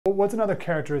What's another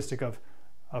characteristic of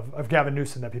Gavin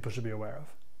Newsom that people should be aware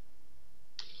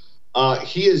of?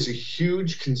 He is a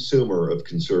huge consumer of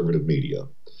conservative media.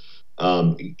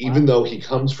 Even Wow. though he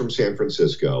comes from San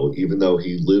Francisco, even though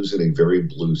he lives in a very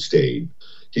blue state,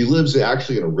 he lives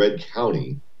actually in a red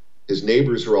county. His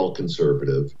neighbors are all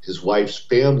conservative. His wife's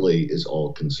family is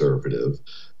all conservative.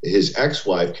 His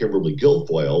ex-wife, Kimberly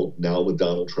Guilfoyle, now with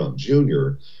Donald Trump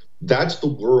Jr., that's the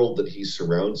world that he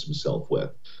surrounds himself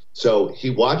with. So he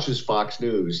watches Fox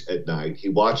News at night.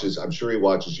 I'm sure he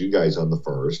watches you guys on the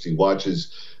first. He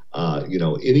watches,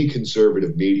 any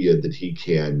conservative media that he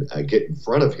can get in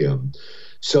front of him.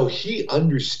 So he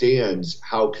understands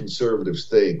how conservatives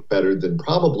think better than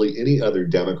probably any other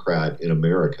Democrat in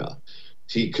America.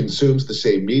 He consumes the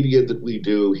same media that we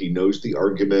do. He knows the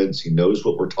arguments. He knows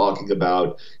what we're talking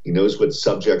about. He knows what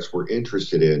subjects we're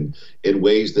interested in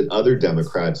ways that other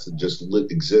Democrats that just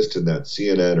exist in that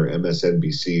CNN or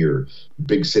MSNBC or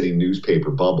big city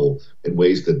newspaper bubble in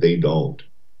ways that they don't.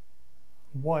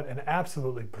 What an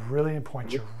absolutely brilliant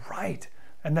point. You're right.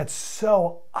 And that's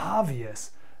so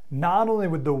obvious, not only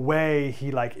with the way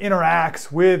he interacts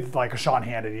with a Sean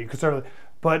Hannity, conservative,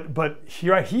 but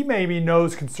he maybe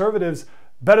knows conservatives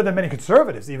better than many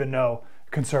conservatives even know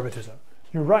conservatism.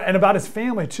 You're right. And about his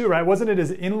family too, right? Wasn't it his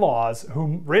in-laws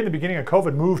who right in the beginning of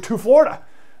COVID moved to Florida?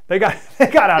 They got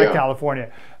out of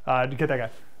California to get that guy.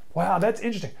 Wow, that's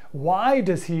interesting. Why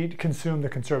does he consume the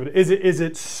conservative? Is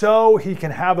it so he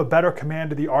can have a better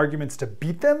command of the arguments to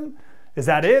beat them? Is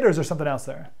that it, or is there something else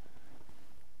there?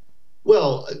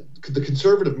 Well, the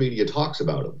conservative media talks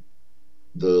about him.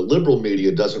 The liberal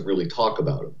media doesn't really talk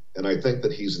about him. And I think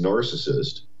that he's a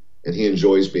narcissist and he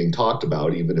enjoys being talked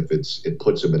about, even if it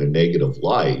puts him in a negative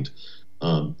light.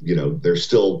 They're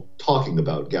still talking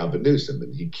about Gavin Newsom,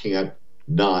 and he can't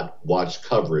not watch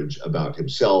coverage about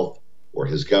himself or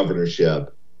his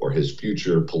governorship or his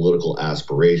future political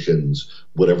aspirations,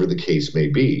 whatever the case may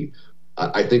be.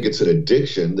 I think it's an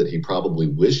addiction that he probably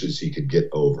wishes he could get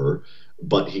over,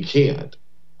 but he can't.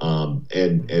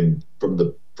 And from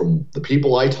the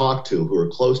people I talk to who are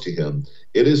close to him,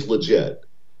 it is legit.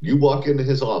 You walk into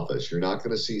his office, you're not going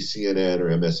to see CNN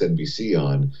or MSNBC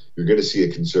on. You're going to see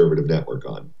a conservative network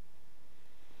on.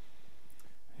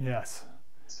 Yes.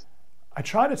 I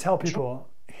try to tell people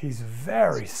he's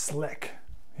very slick.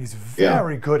 He's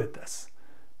very good at this.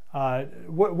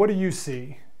 What do you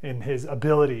see in his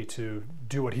ability to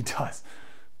do what he does?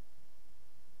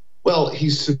 Well,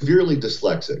 he's severely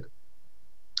dyslexic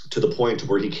to the point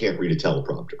where he can't read a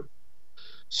teleprompter.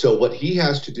 So what he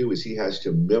has to do is he has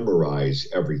to memorize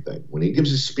everything. When he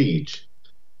gives a speech,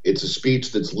 it's a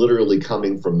speech that's literally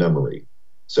coming from memory.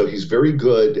 So he's very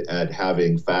good at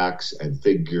having facts and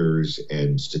figures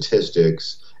and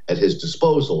statistics at his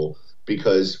disposal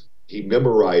because he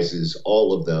memorizes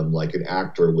all of them like an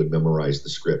actor would memorize the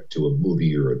script to a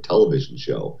movie or a television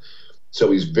show. So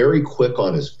he's very quick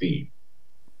on his feet.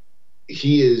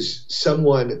 He is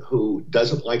someone who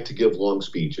doesn't like to give long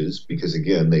speeches because,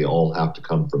 again, they all have to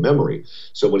come from memory.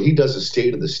 So when he does a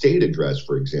State of the State address,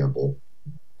 for example,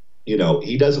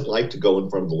 he doesn't like to go in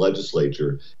front of the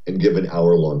legislature and give an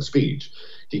hour-long speech.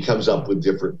 He comes up with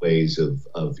different ways of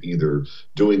either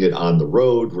doing it on the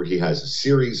road where he has a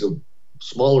series of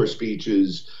smaller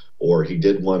speeches, or he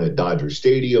did one at Dodger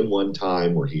Stadium one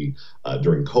time where he,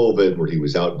 during COVID, where he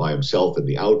was out by himself in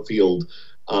the outfield.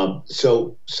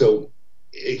 So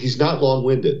he's not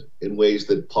long-winded in ways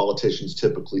that politicians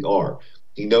typically are.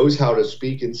 He knows how to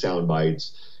speak in sound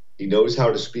bites. He knows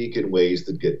how to speak in ways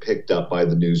that get picked up by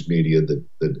the news media that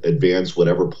advance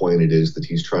whatever point it is that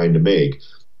he's trying to make.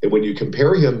 And when you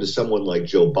compare him to someone like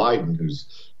Joe Biden,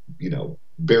 who's,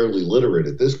 barely literate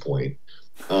at this point,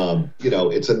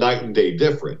 it's a night and day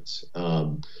difference.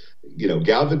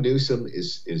 Gavin Newsom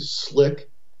is slick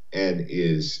and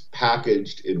is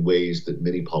packaged in ways that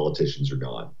many politicians are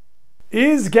not.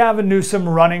 Is Gavin Newsom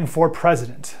running for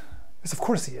president? Yes, of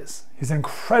course he is. He's an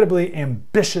incredibly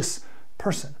ambitious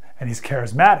person, and he's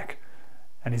charismatic,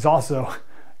 and he's also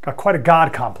got quite a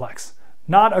God complex.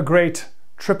 Not a great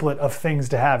triplet of things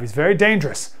to have. He's very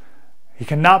dangerous. He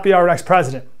cannot be our next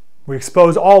president. We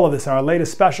expose all of this in our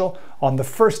latest special on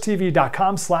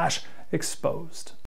thefirsttv.com/exposed.